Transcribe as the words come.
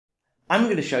I'm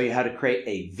going to show you how to create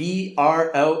a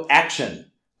vRO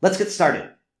action. Let's get started.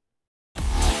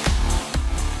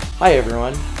 Hi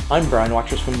everyone, I'm Brian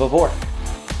Watrous from VVork.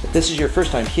 If this is your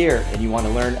first time here and you want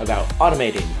to learn about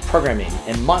automating, programming,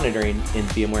 and monitoring in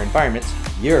VMware environments,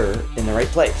 you're in the right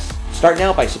place. Start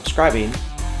now by subscribing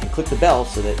and click the bell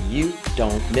so that you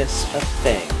don't miss a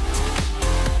thing.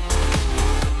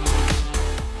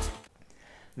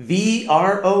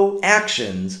 vRO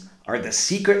actions are the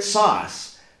secret sauce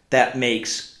that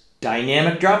makes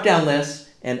dynamic drop-down lists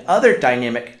and other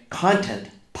dynamic content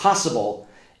possible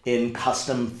in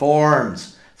custom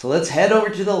forms. So let's head over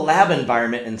to the lab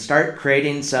environment and start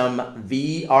creating some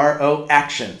vRO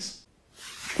actions.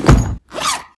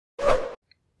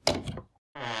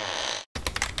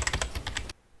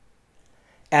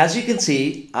 As you can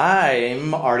see,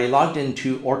 I'm already logged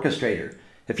into Orchestrator.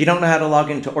 If you don't know how to log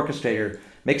into Orchestrator,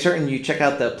 make certain you check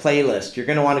out the playlist. You're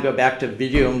going to want to go back to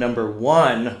video number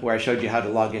 1 where I showed you how to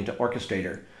log into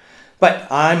Orchestrator.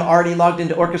 But I'm already logged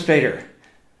into Orchestrator.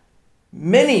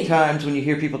 Many times when you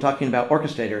hear people talking about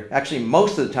Orchestrator, actually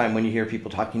most of the time when you hear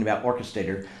people talking about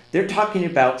Orchestrator, they're talking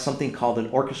about something called an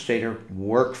Orchestrator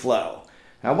Workflow.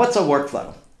 Now what's a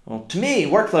workflow? Well, to me,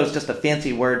 workflow is just a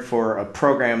fancy word for a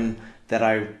program that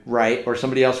I write or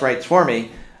somebody else writes for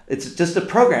me. It's just a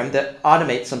program that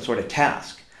automates some sort of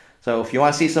task. So if you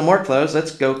want to see some workflows,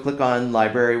 let's go click on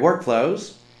Library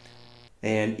Workflows.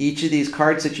 And each of these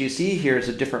cards that you see here is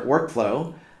a different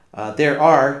workflow.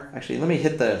 Actually, let me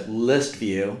hit the list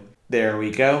view. There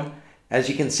we go. As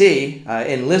you can see,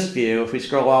 in list view, if we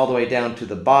scroll all the way down to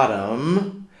the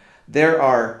bottom, there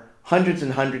are hundreds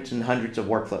and hundreds and hundreds of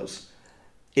workflows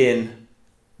in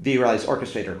vRealize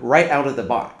Orchestrator right out of the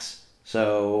box.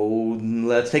 So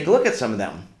let's take a look at some of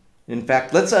them. In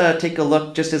fact, let's take a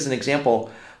look just as an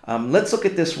example. Let's look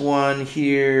at this one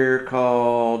here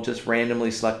called, just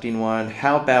randomly selecting one.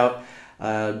 How about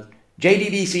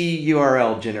JDBC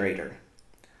URL generator?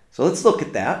 So let's look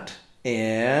at that.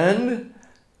 And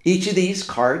each of these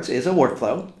cards is a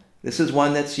workflow. This is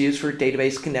one that's used for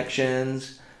database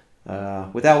connections.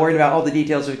 Without worrying about all the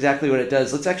details of exactly what it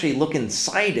does, let's actually look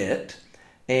inside it.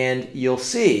 And you'll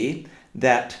see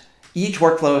that each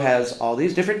workflow has all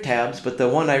these different tabs, but the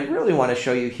one I really want to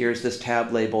show you here is this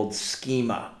tab labeled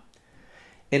Schema.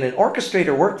 In an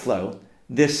Orchestrator workflow,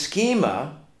 this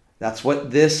schema, that's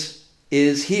what this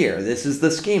is here. This is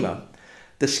the schema.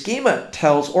 The schema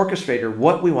tells Orchestrator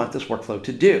what we want this workflow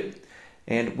to do.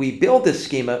 And we build this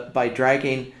schema by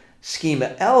dragging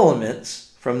schema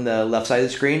elements from the left side of the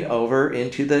screen over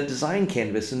into the design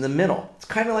canvas in the middle. It's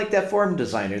kind of like that form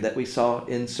designer that we saw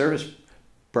in Service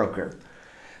Broker.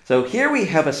 So here we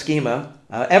have a schema.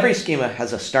 Every schema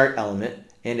has a start element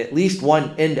and at least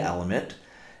one end element.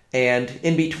 And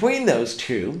in between those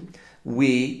two,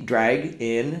 we drag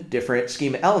in different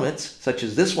schema elements, such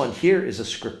as this one here is a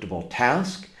scriptable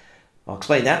task. I'll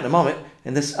explain that in a moment.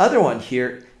 And this other one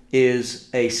here is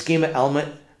a schema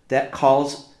element that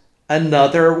calls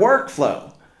another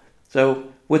workflow. So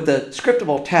with the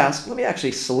scriptable task, let me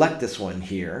actually select this one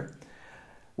here.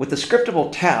 With the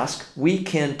scriptable task, we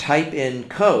can type in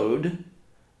code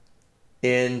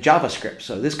in JavaScript.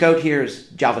 So this code here is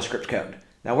JavaScript code.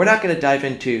 Now we're not going to dive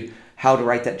into how to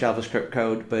write that JavaScript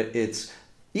code, but it's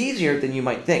easier than you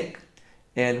might think.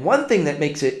 And one thing that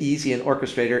makes it easy in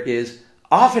Orchestrator is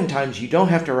oftentimes you don't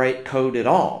have to write code at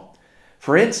all.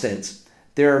 For instance,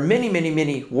 there are many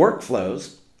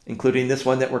workflows, including this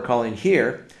one that we're calling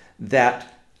here,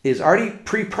 that is already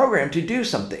pre-programmed to do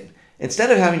something.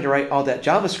 Instead of having to write all that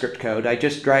JavaScript code, I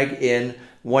just drag in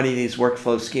one of these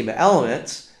workflow schema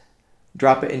elements,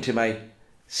 drop it into my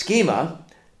schema,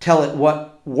 tell it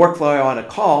what workflow I want to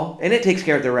call, and it takes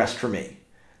care of the rest for me.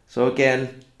 So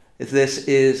again,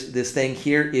 this thing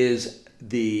here is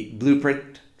the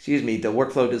blueprint, the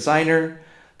workflow designer.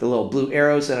 The little blue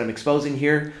arrows that I'm exposing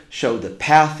here show the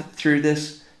path through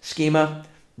this schema.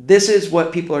 This is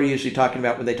what people are usually talking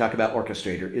about when they talk about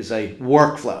Orchestrator, is a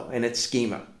workflow and its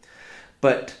schema.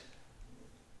 But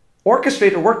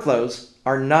Orchestrator workflows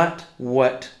are not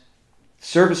what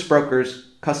Service Broker's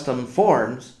custom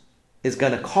forms is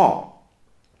going to call.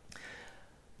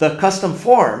 The custom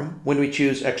form, when we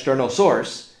choose external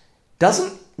source,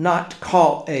 doesn't not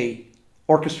call a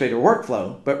Orchestrator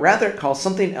workflow, but rather it calls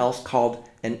something else called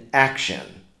an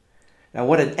action. Now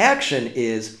what an action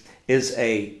is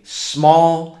a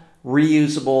small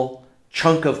reusable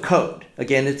chunk of code.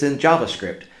 Again, it's in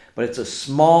JavaScript, but it's a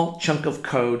small chunk of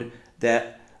code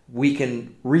that we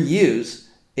can reuse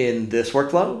in this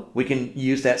workflow. We can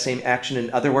use that same action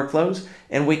in other workflows,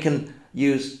 and we can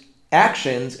use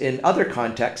actions in other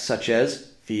contexts such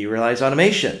as vRealize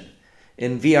automation.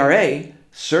 In VRA,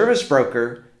 Service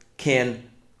Broker can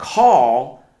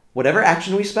call whatever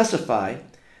action we specify.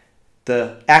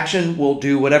 The action will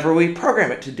do whatever we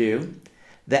program it to do.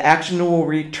 The action will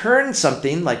return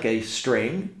something like a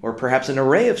string or perhaps an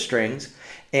array of strings,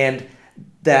 and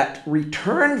that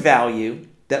return value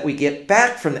that we get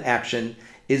back from the action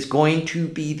is going to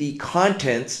be the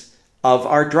contents of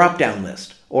our drop-down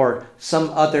list or some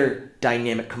other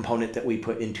dynamic component that we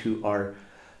put into our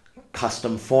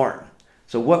custom form.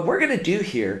 So what we're going to do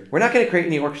here, we're not going to create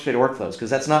any Orchestrator workflows because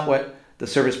that's not what the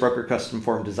Service Broker Custom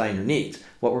Form Designer needs.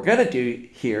 What we're going to do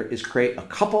here is create a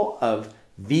couple of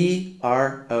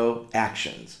vRO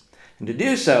actions. And to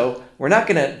do so, we're not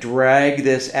going to drag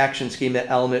this action schema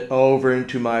element over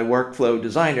into my workflow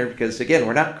designer because, again,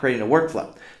 we're not creating a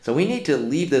workflow. So we need to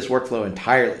leave this workflow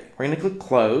entirely. We're going to click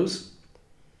Close.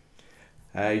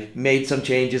 I made some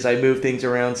changes. I moved things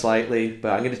around slightly,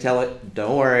 but I'm going to tell it,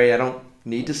 don't worry, I don't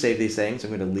need to save these things. I'm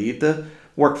going to leave the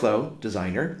workflow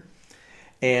designer.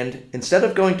 And instead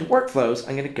of going to workflows,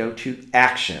 I'm going to go to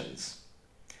actions.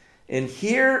 And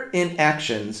here in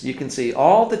actions, you can see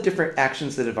all the different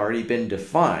actions that have already been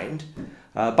defined.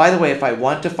 By the way, if I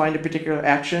want to find a particular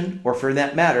action, or for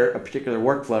that matter, a particular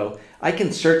workflow, I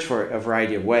can search for it a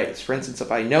variety of ways. For instance,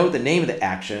 if I know the name of the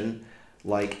action,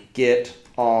 like get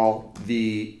all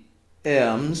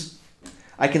VMs,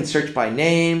 I can search by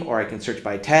name, or I can search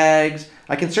by tags.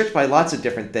 I can search by lots of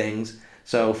different things.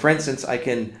 So for instance, I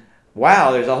can,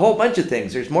 wow, there's a whole bunch of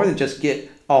things. There's more than just get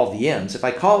all VMs. If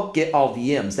I call get all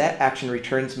VMs, that action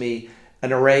returns me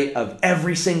an array of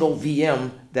every single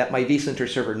VM that my vCenter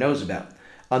server knows about.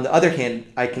 On the other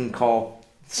hand, I can call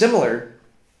similar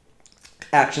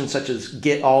actions such as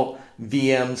get all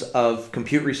VMs of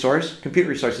compute resource. Compute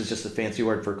resource is just a fancy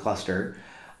word for cluster.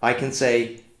 I can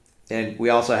say, and we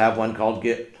also have one called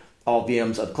get all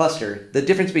VMs of cluster. The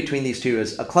difference between these two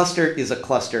is a cluster is a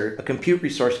cluster. A compute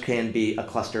resource can be a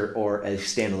cluster or a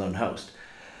standalone host.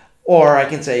 Or I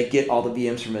can say get all the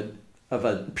VMs from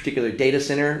a particular data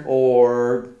center,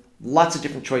 or lots of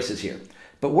different choices here.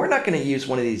 But we're not going to use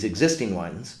one of these existing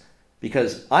ones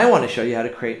because I want to show you how to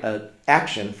create an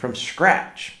action from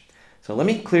scratch. So let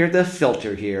me clear the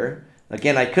filter here.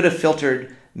 Again, I could have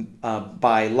filtered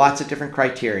by lots of different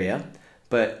criteria,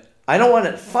 but I don't want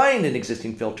to find an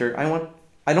existing filter. I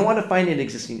don't want to find an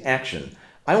existing action.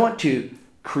 I want to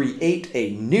create a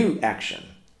new action.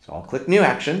 So I'll click New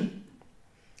Action.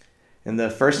 And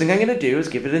the first thing I'm going to do is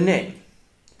give it a name.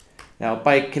 Now,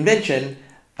 by convention,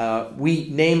 we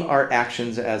name our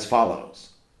actions as follows.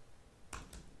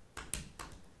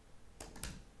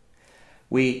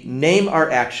 We name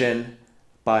our action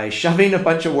by shoving a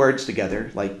bunch of words together,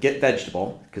 like get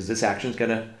vegetable, because this action is going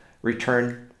to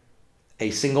return a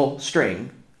single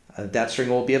string. That string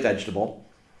will be a vegetable.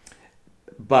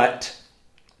 But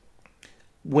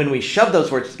when we shove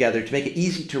those words together to make it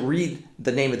easy to read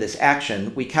the name of this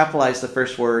action, we capitalize the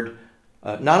first word,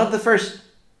 not the first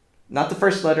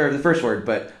letter of the first word,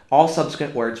 but all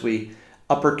subsequent words, we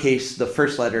uppercase the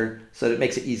first letter so that it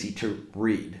makes it easy to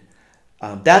read.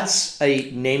 That's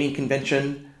a naming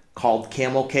convention called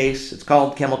camel case. It's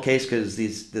called camel case because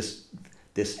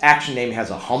this action name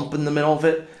has a hump in the middle of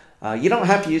it. You don't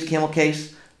have to use camel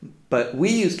case, but we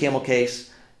use camel case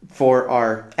for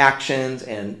our actions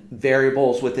and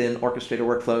variables within Orchestrator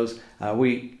Workflows.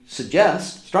 We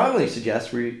strongly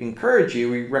suggest, we encourage you,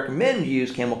 we recommend you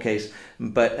use camel case,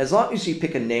 but as long as you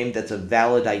pick a name that's a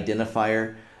valid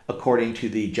identifier according to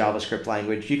the JavaScript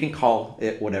language, you can call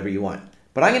it whatever you want.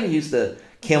 But I'm going to use the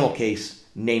camel case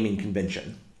naming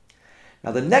convention.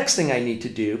 Now the next thing I need to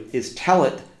do is tell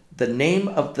it the name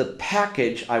of the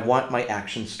package I want my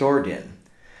action stored in.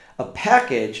 A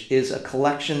package is a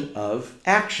collection of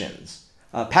actions.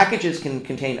 Packages can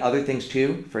contain other things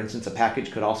too. For instance, a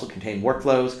package could also contain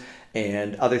workflows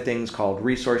and other things called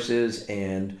resources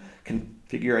and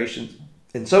configurations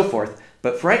and so forth.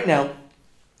 But for right now,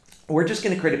 we're just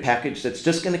going to create a package that's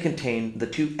just going to contain the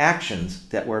two actions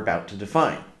that we're about to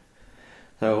define.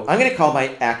 So I'm going to call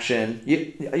my action,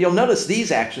 you'll notice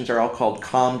these actions are all called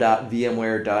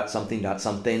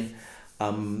com.vmware.something.something.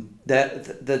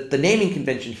 The naming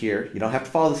convention here, you don't have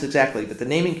to follow this exactly, but the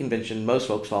naming convention most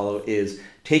folks follow is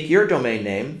take your domain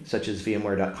name, such as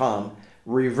vmware.com,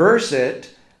 reverse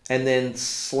it, and then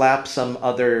slap some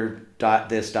other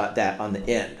 .this, .that on the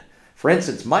end. For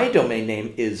instance, my domain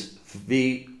name is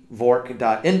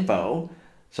vvork.info,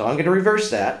 so I'm going to reverse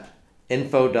that,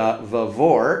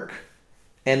 info.vvork,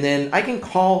 and then I can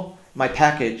call my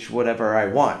package whatever I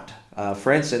want.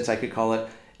 For instance, I could call it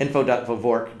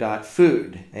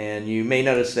info.vvork.food, and you may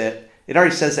notice that it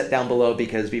already says that down below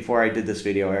because before I did this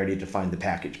video I already defined the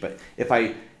package. But if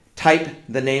I type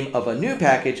the name of a new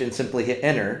package and simply hit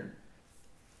enter,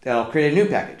 that'll create a new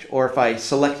package. Or if I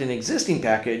select an existing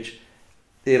package,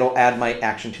 it'll add my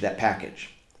action to that package.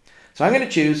 So I'm going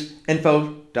to choose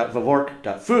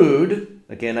info.vvork.food.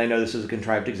 Again, I know this is a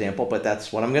contrived example, but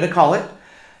that's what I'm going to call it.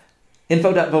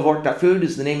 Info.vvork.food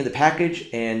is the name of the package,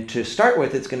 and to start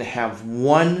with, it's going to have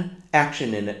one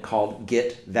action in it called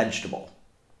get vegetable.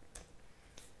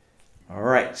 All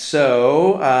right,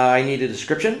 so I need a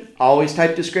description. Always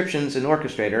type descriptions in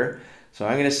Orchestrator. So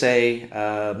I'm going to say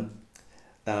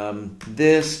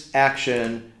this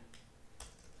action,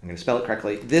 I'm going to spell it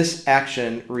correctly, this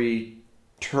action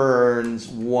returns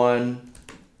one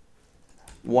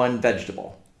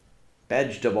vegetable.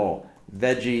 Vegetable.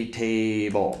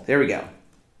 Vegetable. There we go.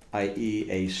 i.e.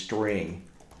 a string.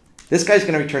 This guy's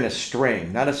going to return a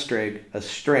string, not a string, a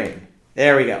string.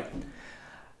 There we go.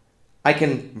 I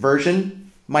can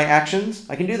version my actions.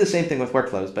 I can do the same thing with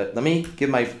workflows, but let me give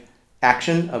my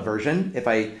action a version. If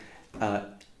I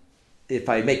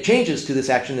make changes to this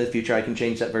action in the future, I can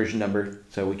change that version number.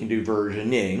 So we can do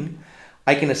versioning.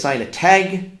 I can assign a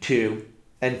tag to,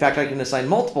 in fact, I can assign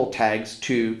multiple tags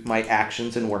to my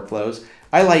actions and workflows.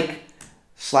 I like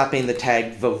slapping the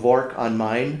tag VVork on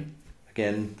mine.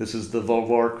 Again, this is the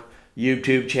VVork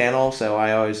YouTube channel, so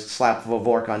I always slap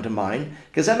VVork onto mine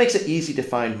because that makes it easy to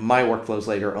find my workflows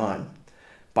later on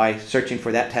by searching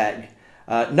for that tag.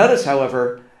 Notice,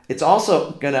 however, it's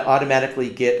also going to automatically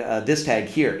get this tag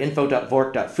here,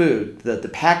 info.vvork.food. The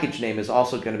package name is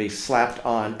also going to be slapped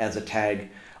on as a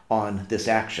tag on this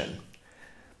action.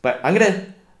 But I'm going to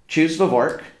choose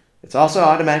VVork. It's also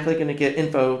automatically going to get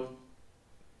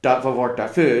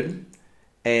info.vvork.food.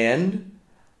 And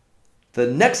the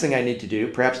next thing I need to do,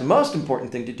 perhaps the most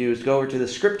important thing to do, is go over to the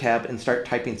script tab and start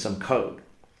typing some code.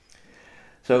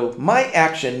 So my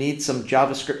action needs some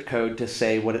JavaScript code to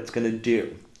say what it's going to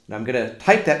do. And I'm going to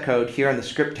type that code here on the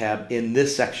script tab in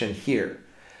this section here.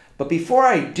 But before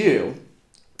I do,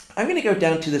 I'm going to go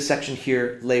down to the section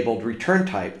here labeled return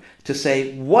type to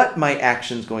say what my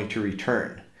action is going to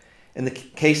return. In the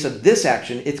case of this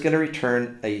action, it's going to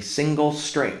return a single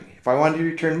string. If I wanted to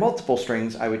return multiple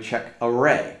strings, I would check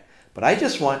array. But I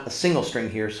just want a single string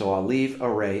here, so I'll leave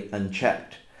array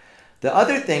unchecked. The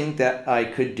other thing that I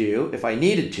could do if I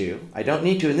needed to, I don't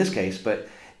need to in this case, but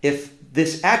if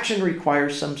this action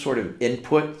requires some sort of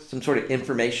input, some sort of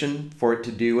information for it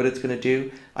to do what it's going to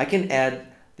do, I can add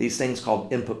these things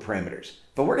called input parameters.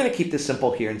 But we're going to keep this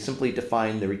simple here and simply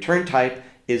define the return type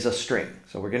is a string.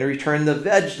 So we're going to return the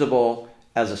vegetable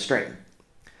as a string.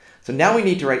 So now we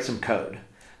need to write some code.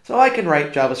 So I can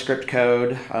write JavaScript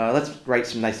code. Let's write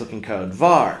some nice looking code.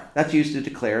 var, that's used to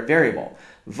declare a variable.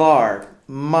 var,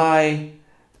 my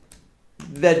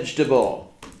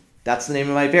vegetable. That's the name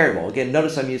of my variable. Again,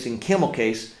 notice I'm using camel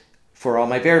case for all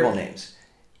my variable names.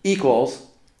 Equals,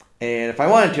 and if I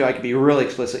wanted to, I could be really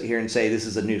explicit here and say this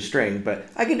is a new string, but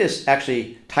I can just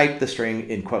actually type the string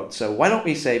in quotes. So why don't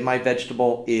we say my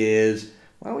vegetable is,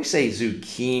 why don't we say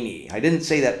zucchini? I didn't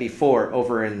say that before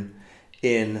over in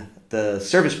the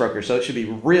service broker, so it should be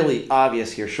really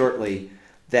obvious here shortly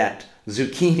that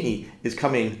zucchini is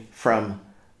coming from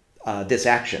this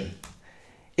action.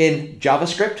 In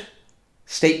JavaScript,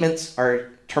 statements are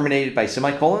terminated by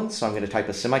semicolons, so I'm going to type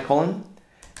a semicolon.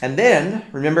 And then,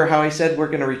 remember how I said we're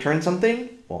going to return something?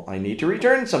 Well, I need to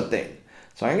return something.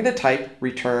 So I'm going to type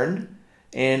return,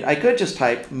 and I could just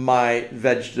type my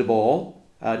vegetable.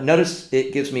 Notice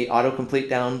it gives me autocomplete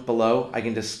down below. I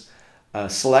can just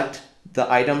select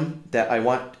the item that I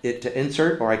want it to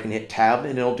insert, or I can hit tab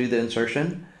and it'll do the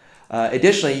insertion.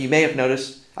 Additionally, you may have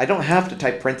noticed, I don't have to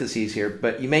type parentheses here,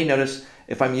 but you may notice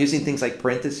if I'm using things like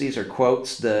parentheses or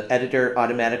quotes, the editor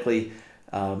automatically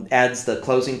adds the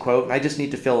closing quote, and I just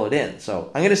need to fill it in. So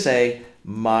I'm going to say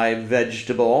my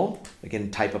vegetable. I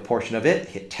can type a portion of it,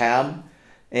 hit tab,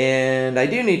 and I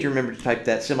do need to remember to type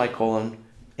that semicolon,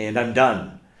 and I'm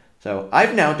done. So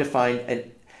I've now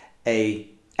defined a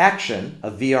action,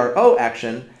 a vRO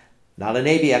action, not an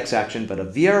ABX action, but a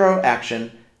vRO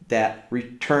action that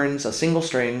returns a single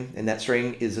string, and that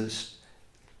string is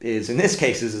in this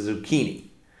case is a zucchini.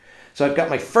 So I've got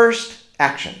my first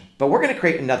action, but we're going to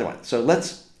create another one. So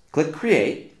let's click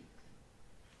create,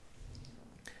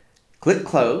 click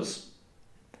close,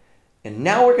 and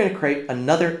now we're going to create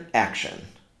another action,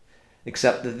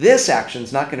 except that this action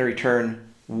is not going to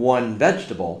return one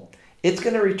vegetable, it's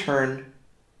going to return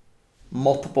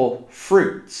multiple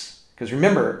fruits. Because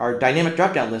remember, our dynamic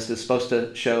drop-down list is supposed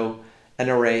to show an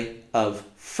array of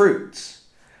fruits.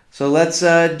 So let's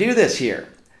do this here.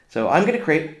 So I'm going to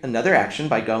create another action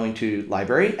by going to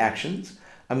Library, Actions.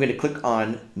 I'm going to click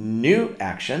on New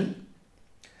Action.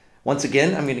 Once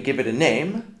again, I'm going to give it a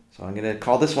name. So I'm going to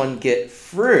call this one Get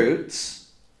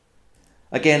Fruits.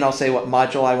 Again, I'll say what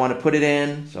module I want to put it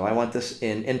in. So I want this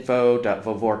in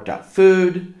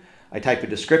info.vvork.food. I type a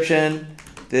description.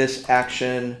 This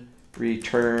action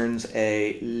returns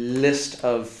a list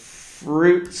of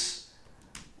fruits,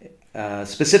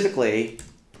 specifically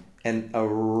an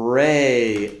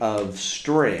array of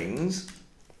strings.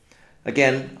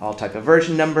 Again, I'll type a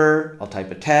version number, I'll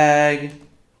type a tag,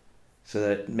 so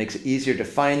that it makes it easier to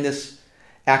find this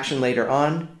action later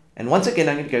on. And once again,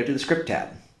 I'm going to go to the script tab.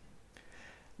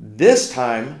 This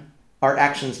time, our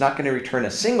action is not going to return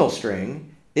a single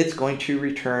string, it's going to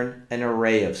return an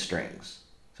array of strings.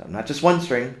 So not just one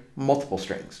string, multiple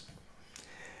strings.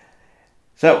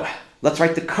 So let's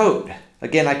write the code.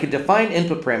 Again, I could define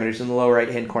input parameters in the lower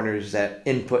right-hand corner is that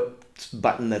input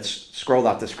button that's scrolled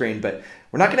off the screen, but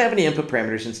we're not going to have any input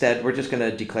parameters. Instead, we're just going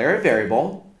to declare a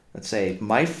variable. Let's say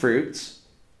my fruits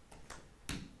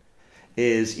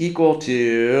is equal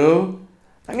to,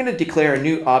 I'm going to declare a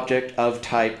new object of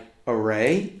type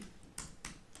array.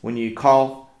 When you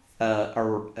call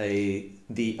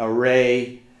the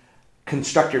array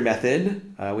constructor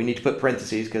method, we need to put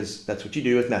parentheses because that's what you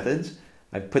do with methods.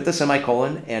 I put the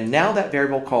semicolon, and now that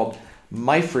variable called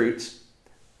myFruits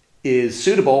is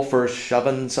suitable for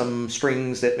shoving some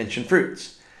strings that mention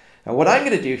fruits. Now what I'm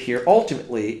going to do here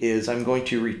ultimately is I'm going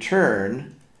to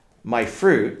return my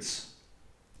fruits,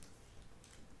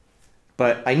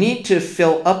 but I need to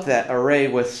fill up that array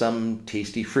with some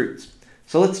tasty fruits.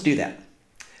 So let's do that.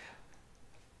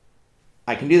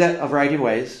 I can do that a variety of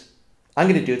ways. I'm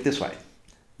going to do it this way.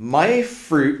 My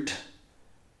fruits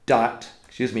dot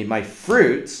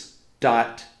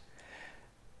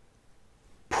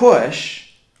push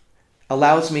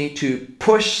allows me to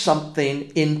push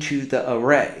something into the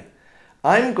array.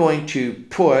 I'm going to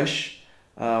push,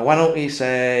 why don't we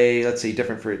say, let's see,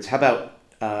 different fruits. How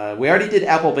about, we already did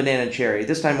apple, banana, and cherry.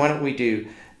 This time, why don't we do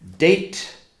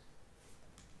date,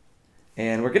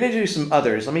 and we're going to do some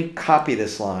others. Let me copy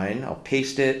this line. I'll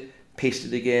paste it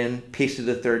again, paste it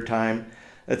a third time.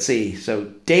 Let's see, so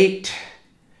date,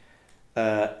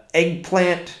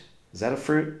 eggplant, is that a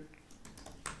fruit?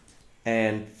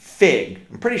 And fig,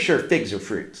 I'm pretty sure figs are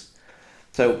fruits.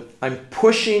 So I'm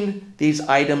pushing these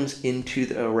items into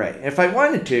the array. If I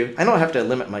wanted to, I don't have to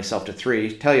limit myself to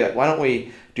 3. Tell you what, why don't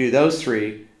we do those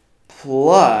 3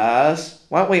 plus,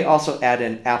 why don't we also add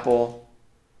an apple,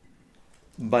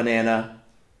 banana,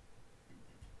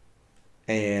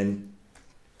 and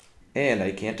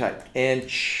I can't type, and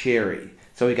cherry.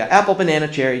 So we got apple, banana,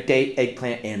 cherry, date,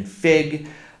 eggplant, and fig.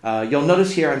 You'll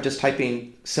notice here I'm just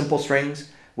typing simple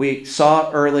strings. We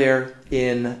saw earlier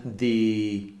in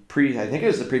the I think it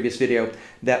was the previous video,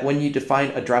 that when you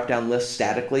define a drop-down list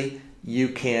statically, you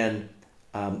can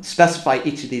specify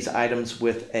each of these items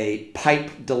with a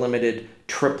pipe delimited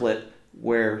triplet,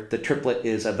 where the triplet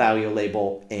is a value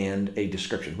label and a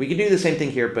description. We could do the same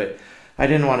thing here, but I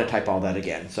didn't want to type all that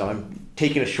again, so I'm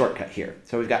taking a shortcut here.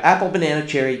 So we've got apple, banana,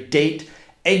 cherry, date,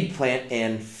 eggplant,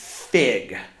 and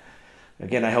fig.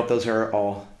 Again, I hope those are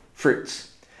all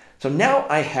fruits. So now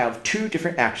I have 2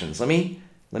 different actions. Let me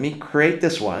create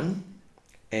this one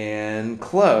and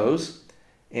close.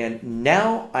 And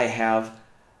now I have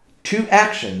 2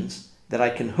 actions that I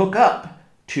can hook up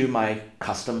to my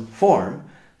custom form,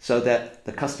 so that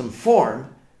the custom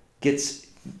form gets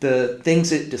the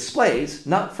things it displays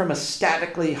not from a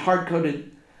statically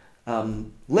hard-coded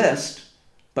list,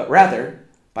 but rather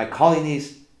by calling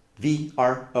these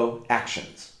vRO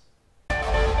actions.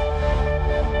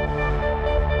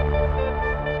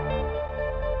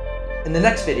 In the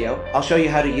next video, I'll show you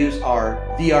how to use our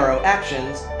vRO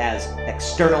actions as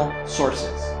external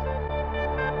sources.